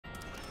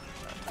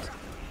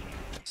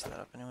mess that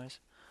up anyways.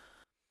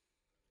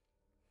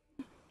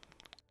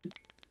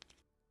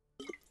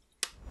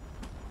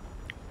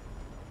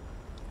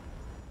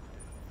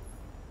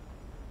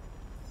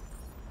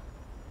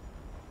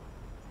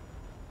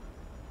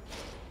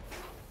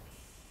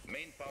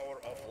 Main power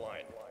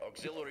offline.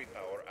 Auxiliary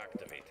power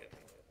activated.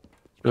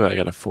 Ooh, I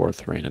got a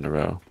 4th rain in a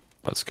row.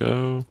 Let's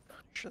go.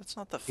 Sure, that's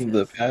not the 5th.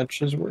 The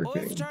patch is Who's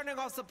working. turning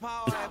off the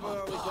power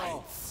everywhere we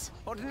go?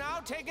 But now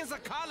taking the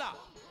color.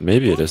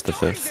 Maybe it is the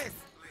 5th.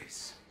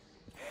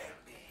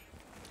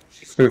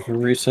 Proof of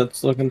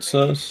resets looking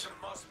sus.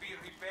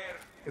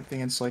 Good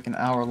thing it's like an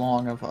hour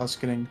long of us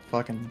getting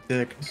fucking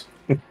dicked.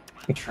 I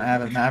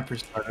haven't map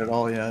restarted at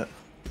all yet.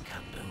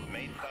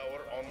 Main power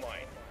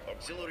online.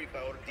 Auxiliary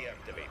power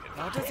deactivated.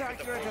 Not as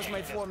accurate as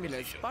my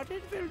formulas, but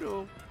it will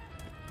do.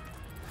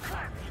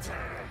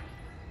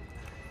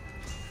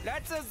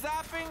 Let's a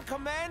zapping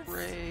commence.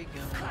 Ray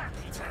gun.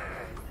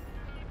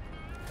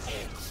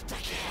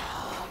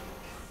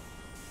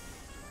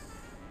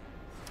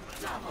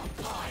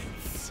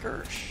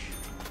 Gersh.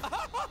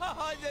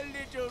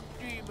 The little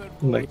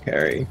demon. The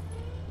carry.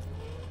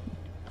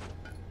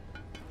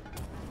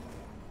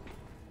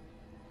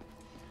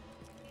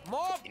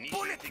 More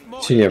bullets,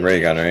 more. So you have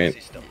ray gun, right?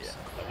 Systems.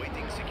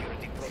 Awaiting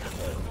security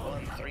protocol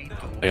 132.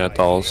 I got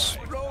dolls.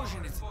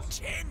 Explosion is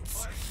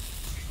tense.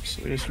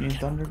 So we just need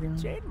Thunder Gun.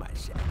 You Chain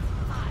myself.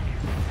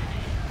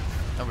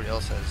 Nobody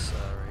else has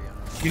ray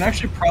gun. can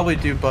actually probably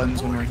do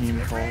buttons when Raheem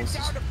falls.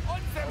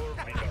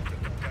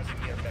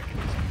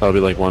 That'll be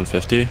like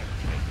 150.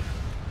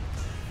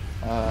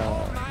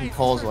 He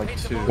calls like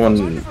 2.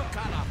 One,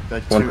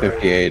 Like 2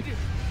 158.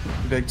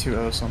 big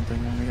 2-0 something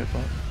when we get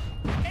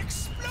butt.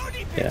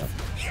 Exploding. Yeah.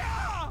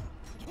 Yeah.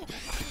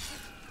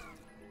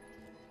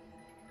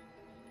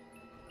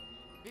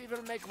 We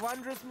will make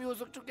wondrous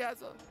music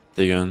together.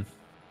 Again.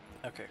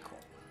 Okay, cool.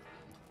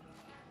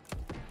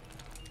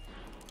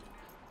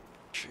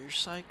 Sure, you're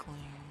cycling.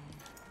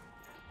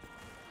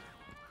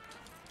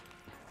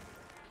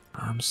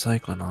 I'm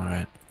cycling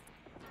alright.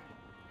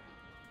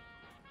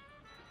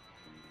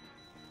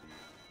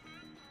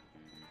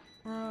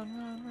 Run,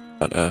 run, run.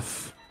 But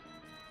F.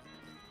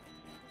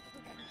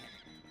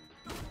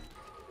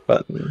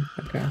 Button.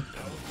 Okay.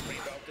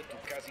 Rerouted to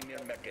Casimir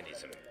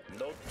mechanism.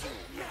 Node 2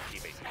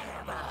 activated.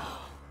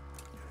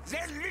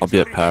 I'll be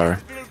at power.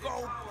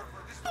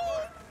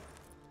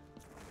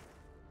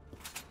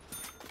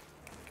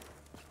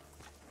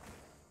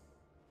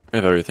 We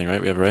have everything, right?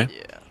 We have Ray?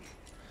 Yeah.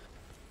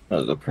 That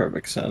was a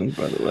perfect send,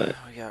 by the way.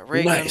 We got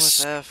ray gun Nice.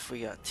 with F,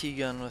 we got T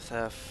gun with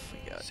F,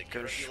 we got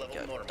Security Gersh, we level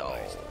got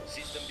normalized. dolls.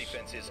 System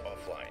defenses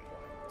offline.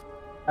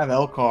 I have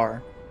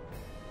Elcar.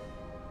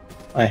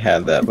 I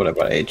had that, but I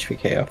bought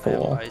HVK off I the have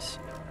wall. ice.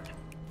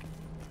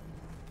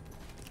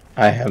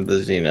 I have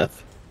the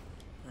Zenith.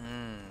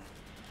 Mm.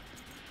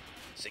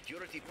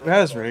 Security Who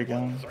has protocol ray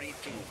gun?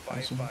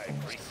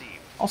 13255 received.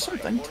 Also, I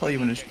can tell you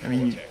when it's. I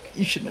mean,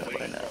 you should know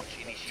by now. Launch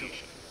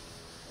initiation.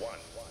 1.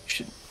 You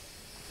should.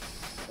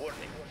 Warning.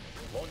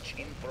 Launch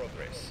in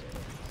progress.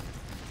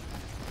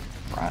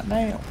 Right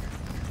now.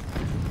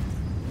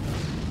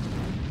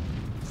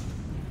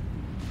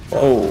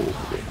 Oh.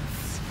 Yeah.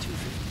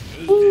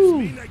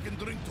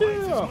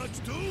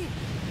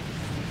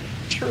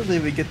 Surely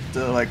we get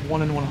the like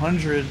 1 in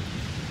 100.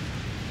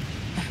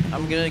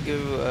 I'm gonna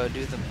go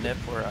do the nip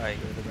where I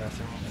go to the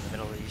bathroom in the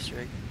middle of the Easter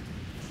egg.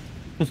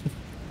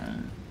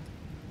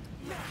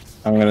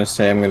 I'm gonna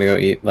say I'm gonna go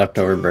eat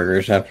leftover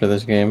burgers after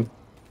this game.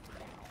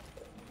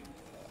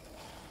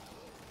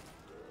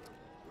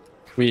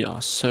 We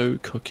are so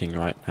cooking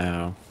right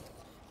now.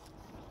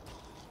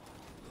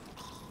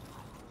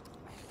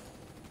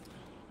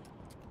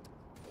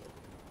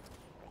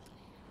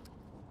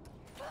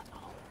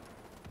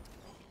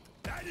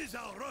 That is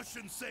how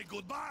Russians say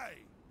goodbye.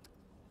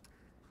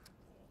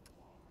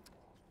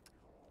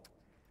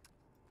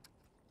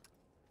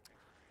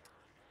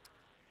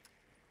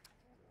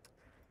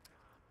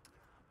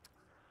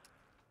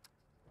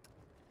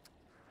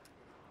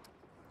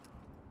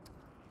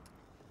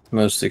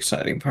 Most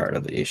exciting part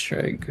of the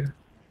Easter egg.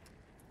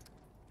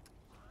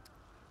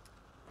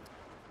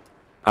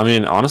 I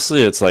mean,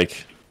 honestly, it's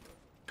like,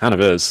 kind of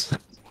is.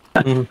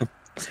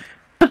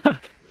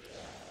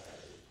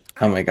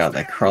 Oh my god,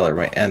 that crawler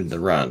might end the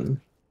run.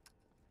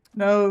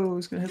 No,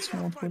 he's gonna hit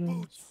small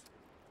buttons.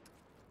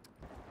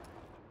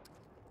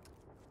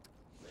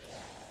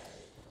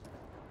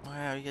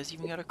 Wow, you guys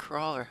even got a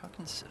crawler. How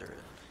considerate.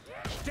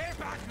 Stay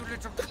back, you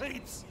little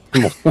cleats.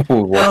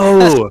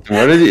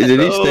 What did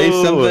he say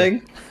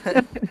something?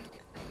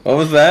 What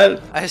was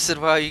that? I said,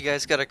 wow, you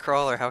guys got a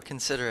crawler. How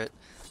considerate.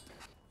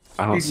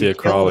 I don't Dude, see you a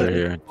crawler killed it.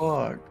 here.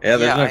 Fuck. Yeah,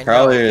 there's yeah, no I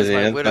crawler know, here, because my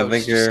Zenith. I widow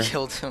think just you're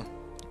killed him.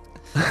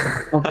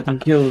 fucking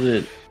killed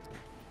it.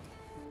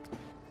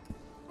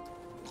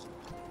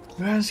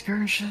 Who has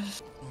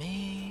Gershes?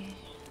 Me.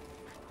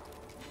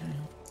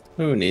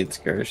 Who needs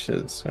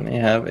Gershes when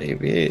you have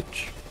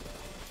AVH?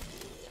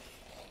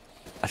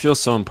 I feel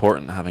so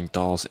important having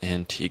dolls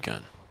and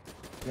T-gun.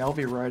 Yeah, I'll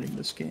be riding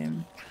this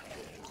game.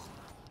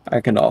 I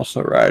can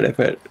also ride if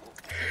it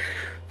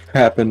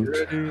happened?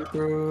 Ready,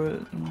 throw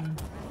it.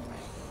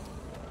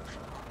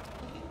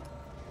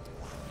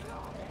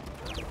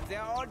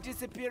 They're all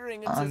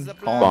disappearing into I'm the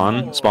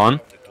calling. black Spawn.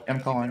 hole. I'm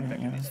calling it.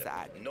 Yeah.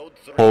 Sad. Node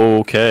 3.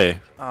 Okay.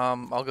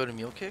 I'll go to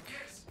mule kick.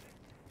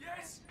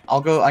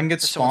 I'll go. I can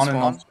get Does someone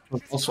spawn and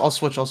spawn? I'll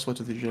switch. I'll switch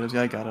with the J's.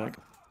 Yeah, I got it.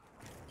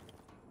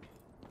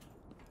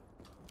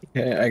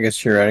 Okay, I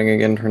guess you're riding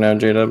again for now,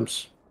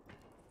 J-Dubs.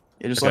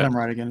 Yeah, just Okay. let him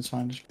ride again. It's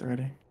fine. Just get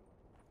ready.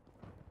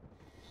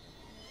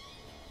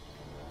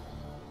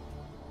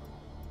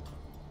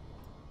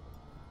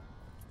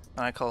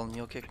 I call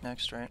mule kick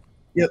next, right?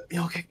 Yep.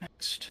 Yeah, okay.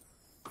 Next.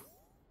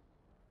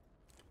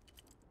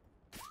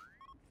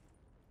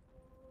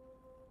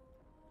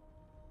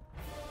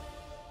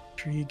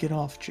 Sure you get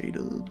off,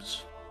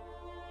 J-Dubs.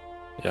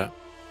 Yeah.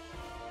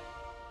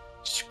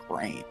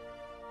 Scrain.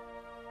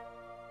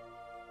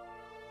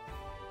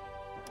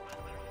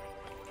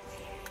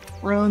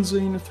 Run,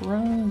 Zenith,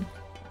 run.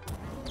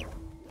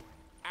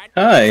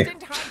 Hi.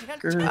 Instant handheld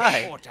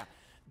Gersh. teleporter.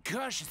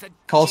 Gersh is a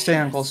Call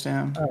Stan. genius. Call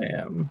Stan.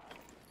 I am.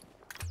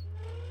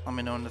 Let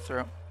me know when to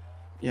throw.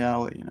 Yeah,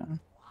 I'll let you know.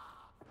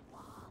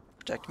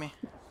 Protect me.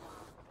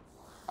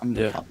 I'm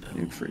the Yeah. top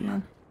noob for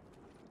you.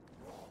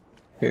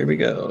 Here we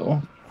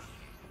go.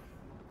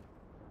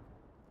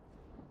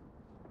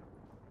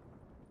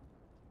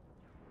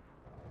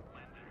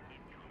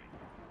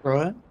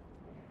 Throw it.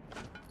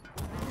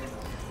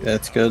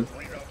 That's good.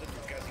 Rerouted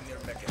to Casimir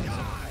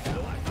mechanism.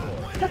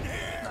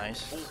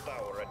 Nice. Full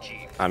power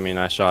achieved. I mean,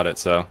 I shot it,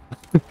 so.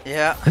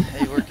 Yeah,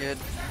 hey, we're good.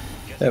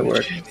 That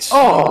worked.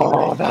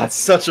 Oh, that's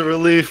such a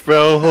relief,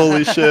 bro.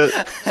 Holy shit.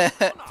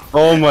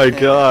 Oh my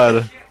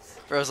god.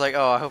 Bro's like,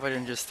 oh, I hope I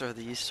didn't just throw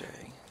the Easter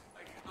egg.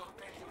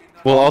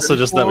 Well, also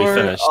just let me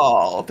 34. finish.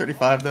 Oh,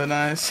 35 though,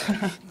 nice.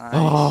 Nice.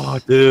 Oh,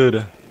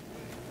 dude.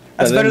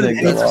 That's That better than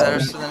didn't take That's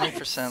that better long.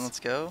 than 8%, let's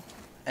go.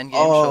 Endgame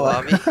Oh.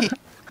 lobby.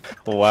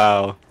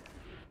 Wow.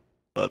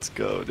 Let's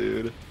go,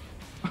 dude.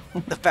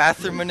 The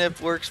bathroom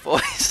manip works,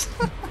 boys.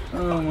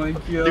 Oh my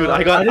god. Dude,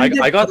 I got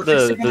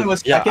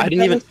the yeah, I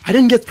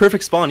didn't get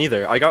perfect spawn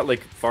either. I got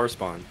like far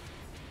spawn.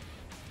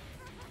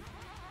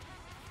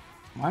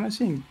 Why am I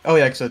seeing? Oh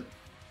yeah, because I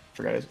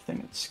forgot it's a thing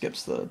that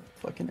skips the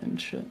fucking end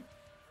shit.